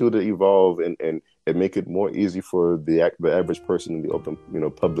 What can we do to evolve and make it more easy for the average person in the open,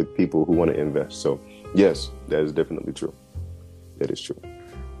 public people who want to invest? So, yes, that is definitely true. That is true.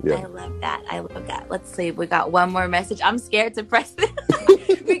 Yeah. I love that. Let's see. We got one more message. I'm scared to press this.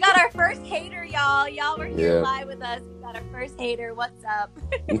 We got our first hater, y'all. Y'all were here live with us. We got our first hater. What's up?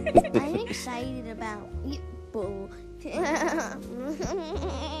 I'm excited about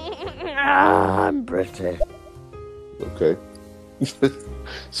I'm British. Okay.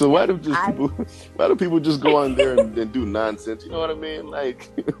 So why do people just go on there and do nonsense? You know what I mean? Like,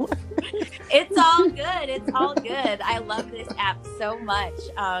 It's all good. It's all good. I love this app so much.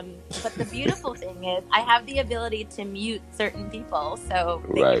 But the beautiful thing is, I have the ability to mute certain people, so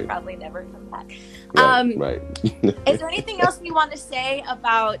they Right. can probably never come back. right. Is there anything else you want to say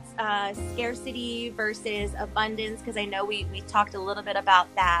about scarcity versus abundance? Because I know we talked a little bit about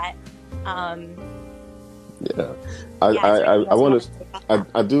that. Yeah, I want to.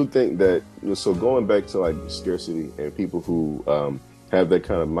 I do think that, so going back to like scarcity and people who have that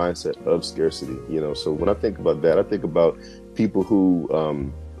kind of mindset of scarcity, so when I think about that, I think about people who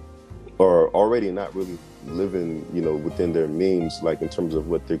are already not really living, within their means, like in terms of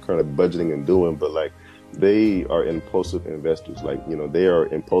what they're kind of budgeting and doing, but like they are impulsive investors, like, they are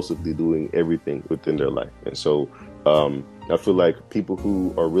impulsively doing everything within their life. And so I feel like people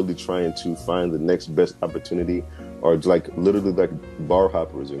who are really trying to find the next best opportunity are like literally like bar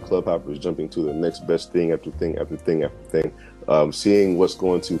hoppers and club hoppers, jumping to the next best thing after thing after thing after thing, seeing what's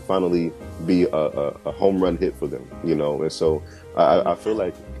going to finally be a home run hit for them, And so I feel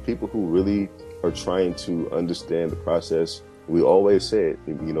like people who really are trying to understand the process, we always say it,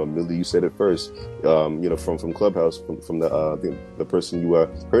 Millie, you said it first, from Clubhouse, from the person you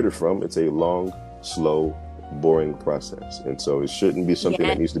heard it from. It's a long, slow, boring process. And so it shouldn't be something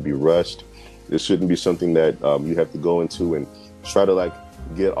that needs to be rushed. It shouldn't be something that you have to go into and try to like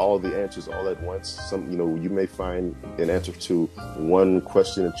get all the answers all at once. You may find an answer to one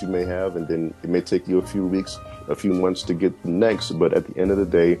question that you may have, and then it may take you a few weeks, a few months to get the next. But at the end of the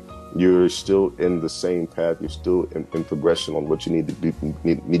day, you're still in the same path. You're still in progression on what you need to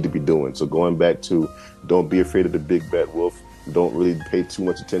be doing. So going back to, don't be afraid of the big bad wolf. Don't really pay too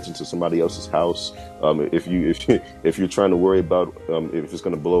much attention to somebody else's house. If you're trying to worry about if it's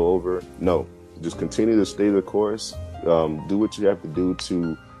going to blow over, no, just continue to stay the course. Do what you have to do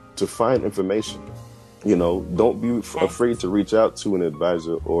to find information. Don't be afraid to reach out to an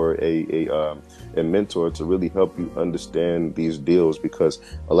advisor or a mentor to really help you understand these deals, because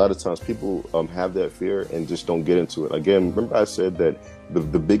a lot of times people have that fear and just don't get into it. Again, remember I said that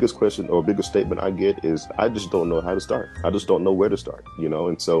the biggest question or biggest statement I get is, I just don't know how to start. I just don't know where to start,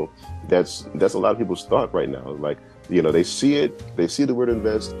 And so that's a lot of people's thought right now. Like, they see it, they see the word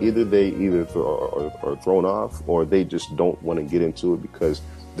invest, either they are thrown off, or they just don't want to get into it because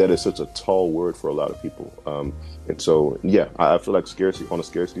that is such a tall word for a lot of people. And so, yeah, I feel like on the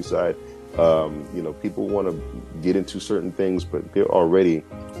scarcity side, people want to get into certain things, but they're already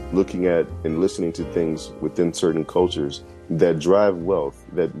looking at and listening to things within certain cultures that drive wealth,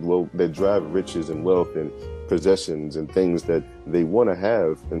 that drive riches and wealth and possessions and things that they want to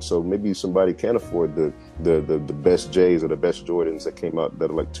have. And so maybe somebody can't afford the best J's or the best Jordans that came out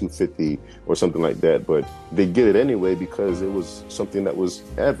that are like $250 or something like that, but they get it anyway because it was something that was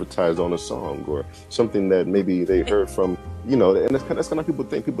advertised on a song or something that maybe they heard from, and that's kind of how people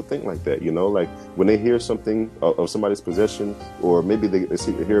think like that, like when they hear something of somebody's possession, or maybe they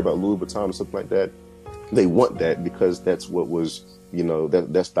hear about Louis Vuitton or something like that, they want that because that's what was,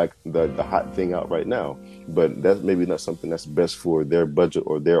 that's like the hot thing out right now. But that's maybe not something that's best for their budget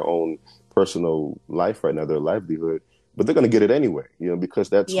or their own personal life right now, their livelihood. But they're going to get it anyway, because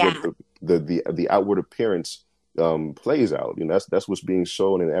that's what the outward appearance plays out. That's what's being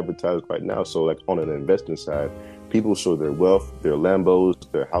shown and advertised right now. So like on an investing side, people show their wealth, their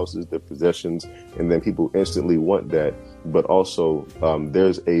Lambos, their houses, their possessions, and then people instantly want that. But also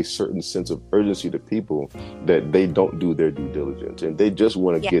there's a certain sense of urgency to people that they don't do their due diligence, and they just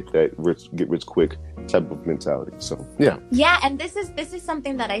want to get that get rich quick type of mentality. So yeah, and this is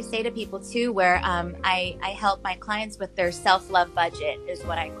something that I say to people too, where I help my clients with their self-love budget, is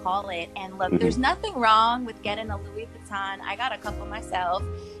what I call it. And look, there's nothing wrong with getting a Louis Vuitton. I got a couple myself.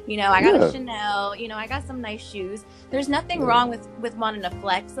 I got a Chanel. I got some nice shoes. There's nothing wrong with wanting to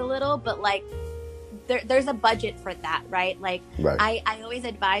flex a little, but like there's a budget for that, right? Like I always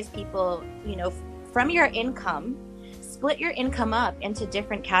advise people, from your income, split your income up into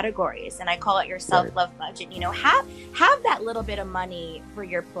different categories, and I call it your self-love budget. Have that little bit of money for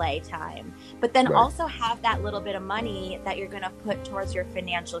your playtime, but then also have that little bit of money that you're going to put towards your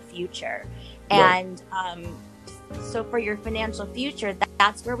financial future. And so for your financial future,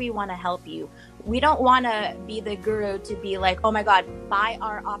 that's where we want to help you. We don't want to be the guru to be like, oh my God, buy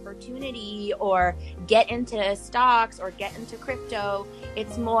our opportunity or get into stocks or get into crypto.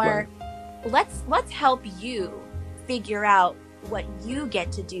 It's more, let's help you figure out what you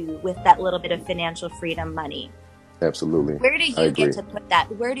get to do with that little bit of financial freedom money. Absolutely. Where do I you agree. get to put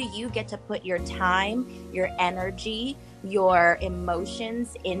that? Where do you get to put your time, your energy, your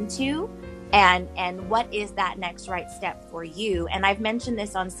emotions into? And what is that next right step for you? And I've mentioned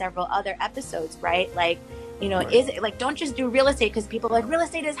this on several other episodes, right? Like, Right. is it like, don't just do real estate because people are like, real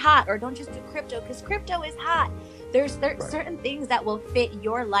estate is hot, or don't just do crypto because crypto is hot. There's Right. certain things that will fit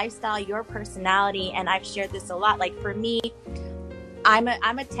your lifestyle, your personality. And I've shared this a lot. Like for me, I'm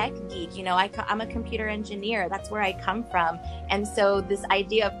a tech geek, I'm a computer engineer. That's where I come from. And so this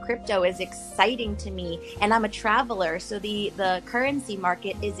idea of crypto is exciting to me. And I'm a traveler. So the currency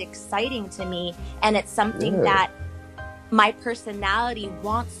market is exciting to me. And it's something Yeah. that my personality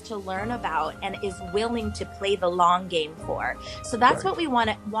wants to learn about and is willing to play the long game for. So that's Right. what we want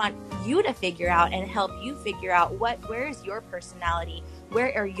you to figure out and help you figure out where is your personality?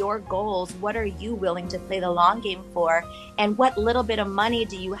 Where are your goals? What are you willing to play the long game for? And what little bit of money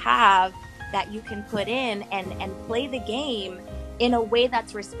do you have that you can put in and play the game in a way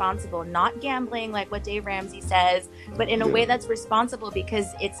that's responsible, not gambling like what Dave Ramsey says, but in a Yeah. way that's responsible because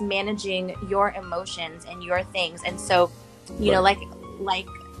it's managing your emotions and your things. And so, Right. like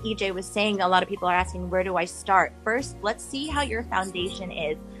EJ was saying, a lot of people are asking, where do I start? First, let's see how your foundation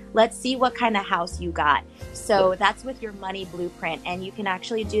is. Let's see what kind of house you got. So Right. that's with your money blueprint. And you can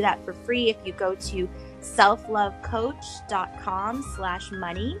actually do that for free if you go to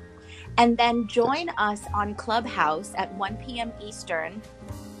selflovecoach.com/money. And then join us on Clubhouse at 1 p.m. Eastern.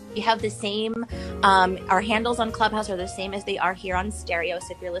 We have the same, our handles on Clubhouse are the same as they are here on stereo. So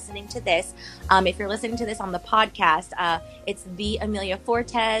if you're listening to this, if you're listening to this on the podcast, it's the Amelia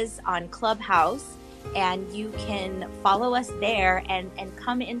Fortes on Clubhouse. And you can follow us there and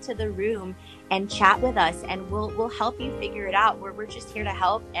come into the room and chat with us. And we'll help you figure it out. We're just here to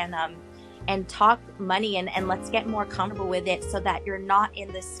help and talk money and let's get more comfortable with it so that you're not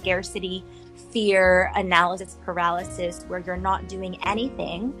in the scarcity, fear, analysis paralysis where you're not doing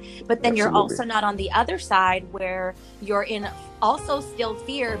anything, but then you're Absolutely. also not on the other side where you're in also still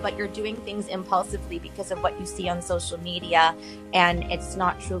fear, but you're doing things impulsively because of what you see on social media, and it's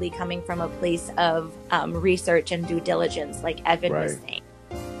not truly coming from a place of research and due diligence like Evan was Right. saying.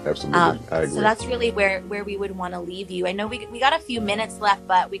 Absolutely. I agree. So that's really where we would want to leave you. I know we got a few minutes left,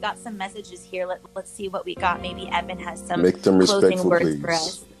 but we got some messages here. Let's see what we got. Maybe Evan has some Make them closing respectful, words please. for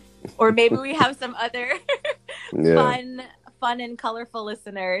us. Or maybe we have some other Yeah. fun and colorful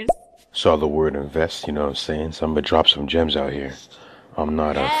listeners. Saw the word invest, you know what I'm saying? So I'm going to drop some gems out here. I'm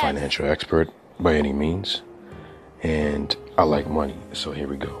not a Yes. financial expert by any means. And I like money. So here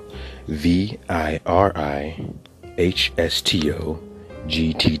we go.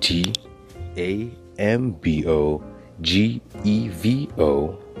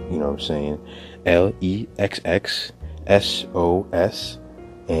 VIRIHSTOGTTAMBOGEVO. You know what I'm saying? LEXXSOS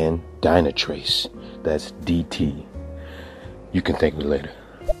and Dynatrace. That's DT. You can thank me later.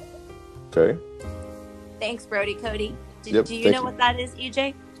 Okay. Thanks, Brody Cody. Yep, Do you thank know you. what that is,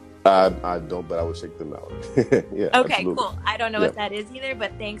 EJ? I don't, but I will check them out. Yeah. Okay, Absolutely. cool. I don't know Yeah. what that is either,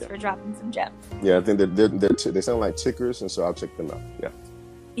 but thanks for dropping some gems. Yeah, I think they sound like tickers, and so I'll check them out.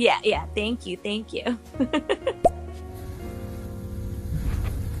 Yeah. Yeah. Thank you.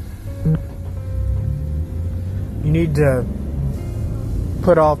 You need to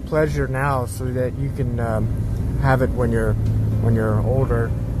put off pleasure now so that you can have it when you're older.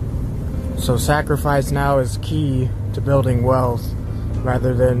 So sacrifice now is key to building wealth.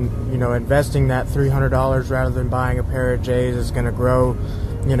 Rather than investing that $300 rather than buying a pair of J's is going to grow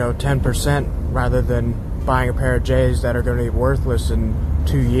 10% rather than buying a pair of J's that are going to be worthless in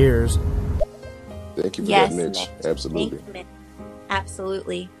 2 years. Thank you for Yes, that, Mitch. Absolutely. Thank you, Mitch.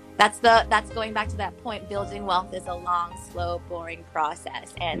 Absolutely. That's going back to that point. Building wealth is a long, slow, boring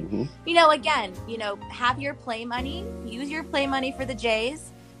process. And Mhm. again, have your play money, use your play money for the J's,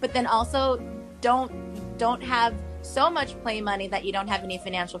 but then also don't have so much play money that you don't have any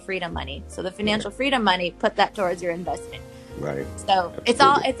financial freedom money. So the financial freedom money, put that towards your investment. Right. So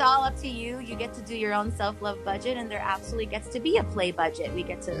Absolutely. it's all up to you. You get to do your own self-love budget, and there absolutely gets to be a play budget. We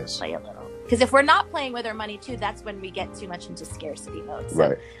get to Yes. play a little. Because if we're not playing with our money too, that's when we get too much into scarcity mode. So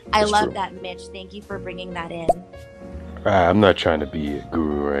Right. I That's love true. that, Mitch. Thank you for bringing that in. I'm not trying to be a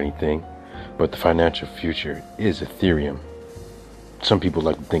guru or anything, but the financial future is Ethereum. Some people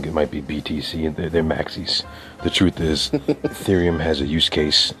like to think it might be BTC and they're maxis. The truth is, Ethereum has a use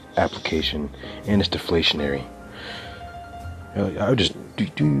case, application, and it's deflationary. I would just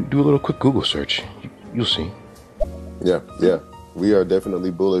do a little quick Google search. You'll see. Yeah. We are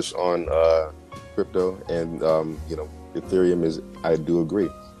definitely bullish on crypto, and Ethereum is. I do agree,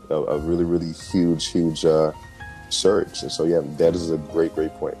 a really, really huge surge. And so, yeah, that is a great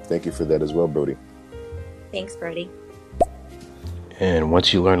point. Thank you for that as well, Brody. Thanks, Brody. And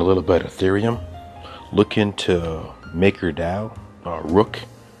once you learn a little about Ethereum, look into MakerDAO, Rook,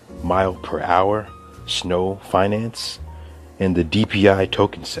 Mile Per Hour, Snow Finance, and the DPI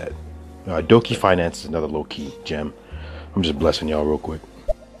token set. Doki Finance is another low-key gem. I'm just blessing y'all real quick.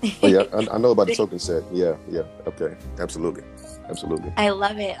 Oh yeah, I know about the token set. Yeah. Okay, absolutely. I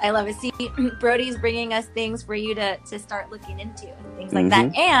love it. See, Brody's bringing us things for you to start looking into and things like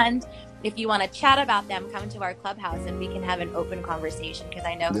that. And if you want to chat about them, come to our clubhouse and we can have an open conversation, because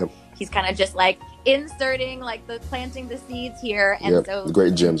I know he's kind of just like inserting, like planting the seeds here. And so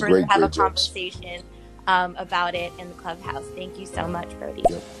great gems, have a gems. conversation about it in the clubhouse. Thank you so much, Brody.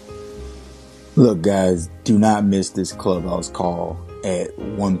 Look, guys, do not miss this clubhouse call at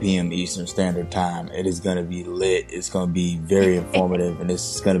 1 p.m. Eastern Standard Time. It is going to be lit. It's going to be very informative, and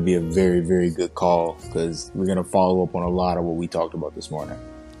it's going to be a very, very good call, because we're going to follow up on a lot of what we talked about this morning.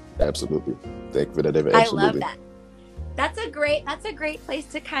 Absolutely. Thank you for that, David. I love that. That's a great place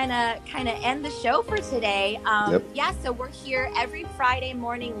to kind of end the show for today. Yeah, so we're here every Friday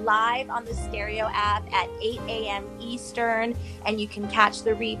morning live on the Stereo app at 8 a.m. Eastern, and you can catch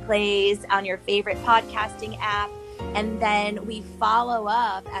the replays on your favorite podcasting app. And then we follow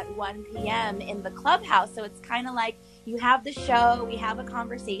up at 1 p.m. in the clubhouse. So it's kind of like you have the show, we have a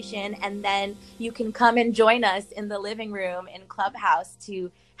conversation, and then you can come and join us in the living room in Clubhouse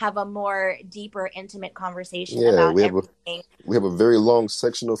to have a more deeper, intimate conversation about everything. We have a very long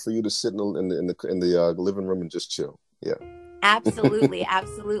sectional for you to sit in the living room and just chill. Yeah. Absolutely.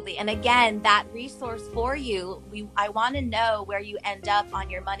 And again, that resource for you, I want to know where you end up on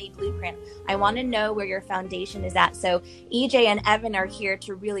your money blueprint. I want to know where your foundation is at. So EJ and Evan are here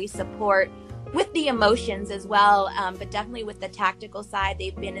to really support with the emotions as well, but definitely with the tactical side.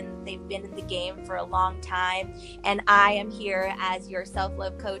 They've been in the game for a long time, and I am here as your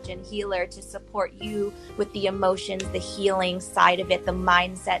self-love coach and healer to support you with the emotions, the healing side of it, the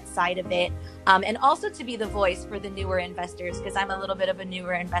mindset side of it, and also to be the voice for the newer investors, because I'm a little bit of a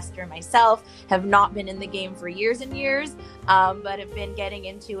newer investor myself, have not been in the game for years and years, but have been getting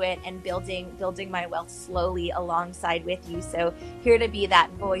into it and building my wealth slowly alongside with you. So here to be that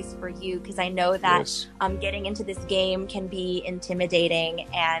voice for you, because I know that getting into this game can be intimidating,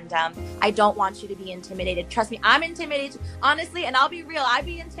 and I don't want you to be intimidated. Trust me, I'm intimidated, honestly, and I'll be real. I'd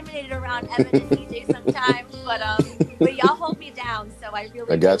be intimidated around Evan and EJ sometimes, but y'all hold me down, so I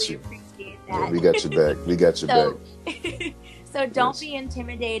really appreciate that. Yeah, we got your back. We got your back. So don't be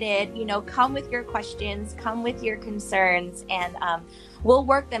intimidated. Come with your questions, come with your concerns, and we'll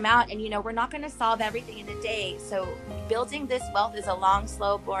work them out. And, we're not going to solve everything in a day. So building this wealth is a long,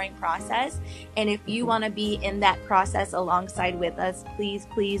 slow, boring process. And if you want to be in that process alongside with us,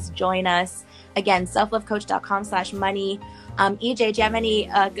 please join us. Again, selflovecoach.com/money. EJ, do you have any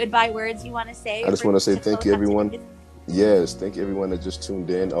goodbye words you want to say? I just want to say thank you, everyone. Yes, thank you, everyone that just tuned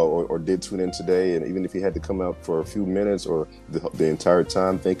in or did tune in today. And even if you had to come out for a few minutes or the entire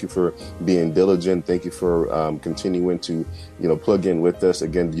time, thank you for being diligent. Thank you for continuing to, plug in with us.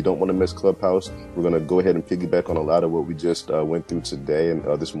 Again, you don't want to miss Clubhouse. We're going to go ahead and piggyback on a lot of what we just went through today and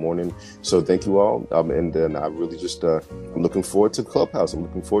this morning. So thank you all. And then I really just, I'm looking forward to Clubhouse. I'm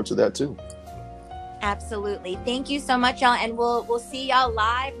looking forward to that too. Absolutely. Thank you so much, y'all. And we'll see y'all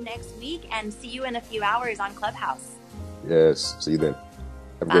live next week and see you in a few hours on Clubhouse. Yes. See you then.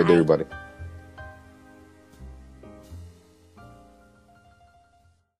 Have a great day, everybody.